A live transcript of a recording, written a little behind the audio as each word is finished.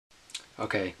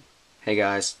Okay, hey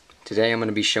guys, today I'm going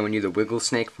to be showing you the wiggle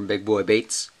snake from Big Boy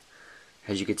Baits.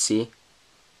 As you can see,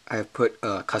 I have put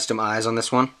custom eyes on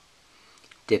this one,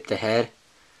 dipped the head,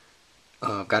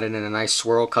 got it in a nice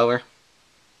swirl color.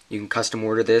 You can custom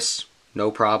order this,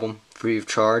 no problem, free of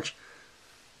charge.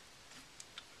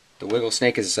 The wiggle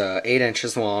snake is 8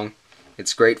 inches long.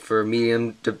 It's great for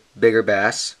medium to bigger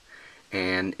bass,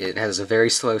 and it has a very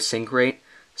slow sink rate,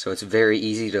 so it's very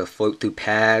easy to float through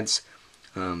pads,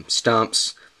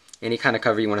 stumps, any kind of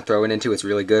cover you want to throw it into. It's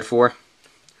really good for.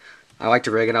 I like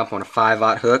to rig it up on a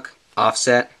 5/0 hook,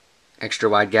 offset, extra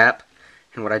wide gap,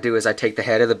 and what I do is I take the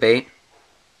head of the bait,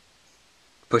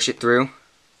 push it through,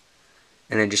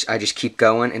 and then I just keep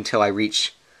going until I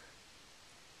reach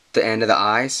the end of the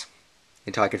eyes,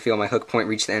 until I can feel my hook point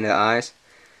reach the end of the eyes,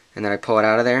 and then I pull it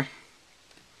out of there,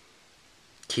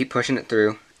 keep pushing it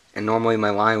through, and normally my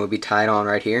line would be tied on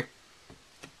right here.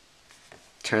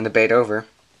 Turn the bait over,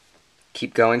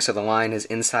 keep going so the line is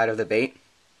inside of the bait,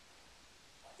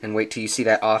 and wait till you see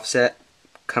that offset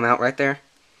come out right there,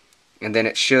 and then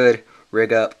it should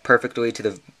rig up perfectly to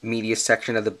the meatiest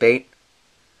section of the bait.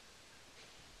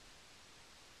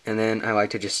 And then I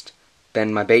like to just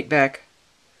bend my bait back,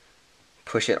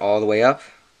 push it all the way up,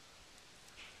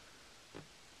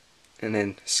 and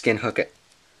then skin hook it.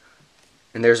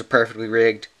 And there's a perfectly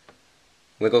rigged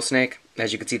wiggle snake.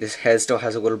 As you can see, this head still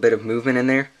has a little bit of movement in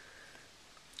there.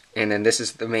 And then this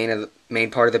is the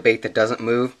main part of the bait that doesn't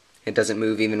move. It doesn't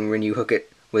move even when you hook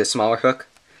it with a smaller hook.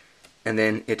 And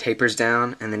then it tapers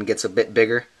down and then gets a bit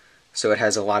bigger, so it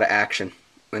has a lot of action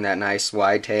in that nice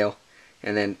wide tail.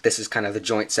 And then this is kind of the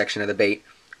joint section of the bait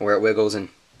where it wiggles and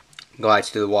glides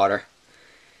through the water.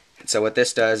 And so what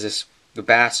this does is the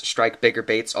bass strike bigger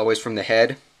baits always from the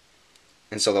head,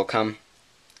 and so they'll come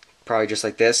probably just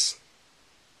like this,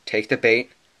 take the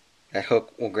bait, that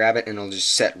hook will grab it and it'll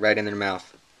just set right in their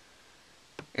mouth.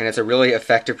 And it's a really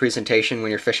effective presentation when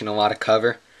you're fishing a lot of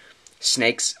cover.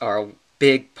 Snakes are a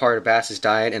big part of bass's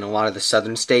diet in a lot of the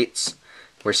southern states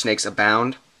where snakes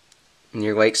abound. In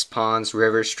your lakes, ponds,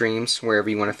 rivers, streams, wherever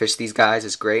you want to fish these guys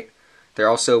is great. They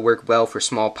also work well for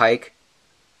small pike.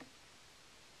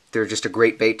 They're just a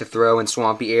great bait to throw in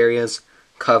swampy areas,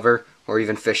 cover, or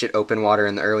even fish at open water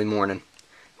in the early morning.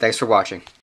 Thanks for watching.